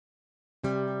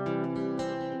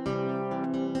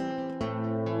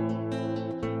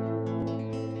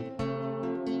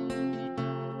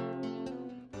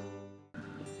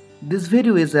This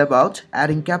video is about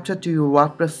adding CAPTCHA to your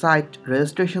WordPress site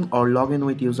registration or login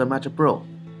with UserMatter Pro.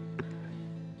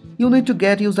 You need to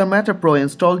get UserMatter Pro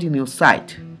installed in your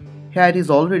site. Here it is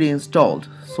already installed,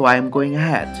 so I am going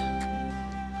ahead.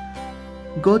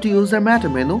 Go to UserMatter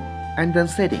menu and then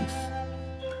Settings.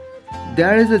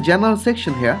 There is a General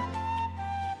section here.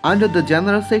 Under the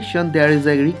General section, there is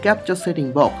a reCAPTCHA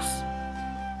setting box.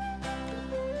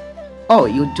 Oh,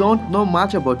 you don't know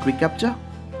much about reCAPTCHA?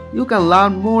 You can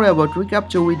learn more about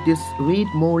reCAPTCHA with this Read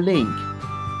More link.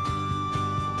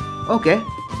 Okay,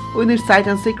 we need site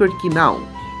and secret key now.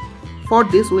 For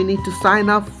this, we need to sign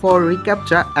up for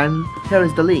reCAPTCHA, and here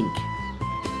is the link.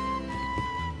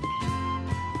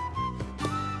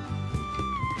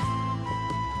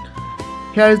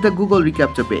 Here is the Google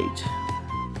reCAPTCHA page.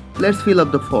 Let's fill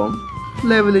up the form,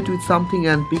 label it with something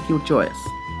and pick your choice.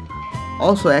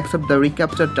 Also accept the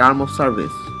reCAPTCHA term of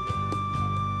service.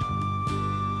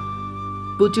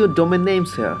 Put your domain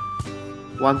names here,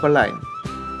 one per line.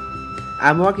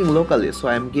 I am working locally, so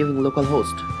I am giving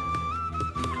localhost.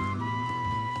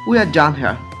 We are done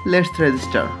here. Let's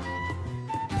register.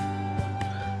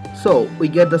 So we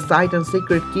get the site and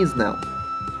secret keys now.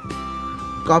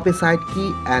 Copy site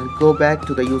key and go back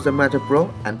to the UserMatter Pro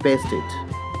and paste it.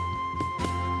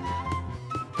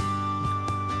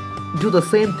 Do the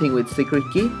same thing with secret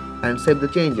key and save the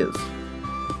changes.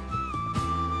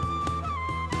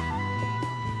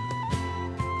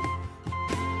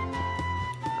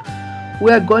 We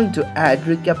are going to add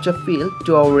reCAPTCHA field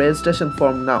to our registration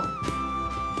form now.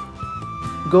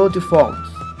 Go to Forms.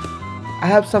 I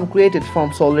have some created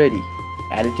forms already.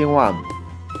 Editing one.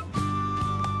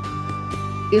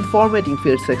 In Formatting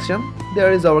field section,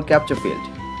 there is our CAPTCHA field.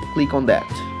 Click on that.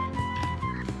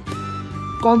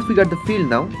 Configure the field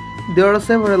now. There are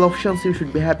several options you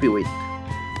should be happy with.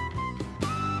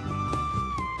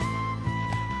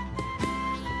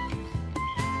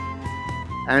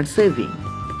 And saving.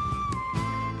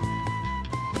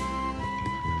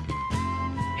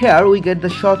 Here we get the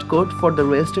shortcode for the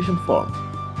registration form.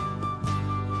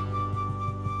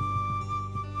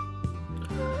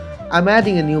 I'm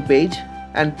adding a new page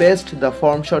and paste the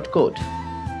form shortcode.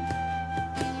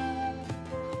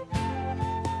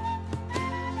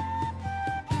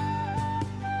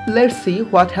 Let's see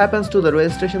what happens to the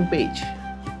registration page.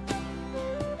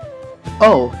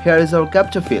 Oh, here is our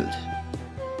CAPTCHA field.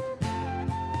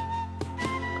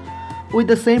 With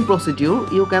the same procedure,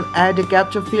 you can add a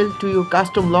CAPTCHA field to your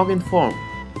custom login form.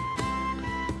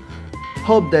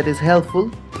 Hope that is helpful.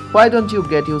 Why don't you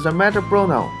get UserMatter Pro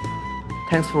now?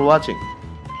 Thanks for watching.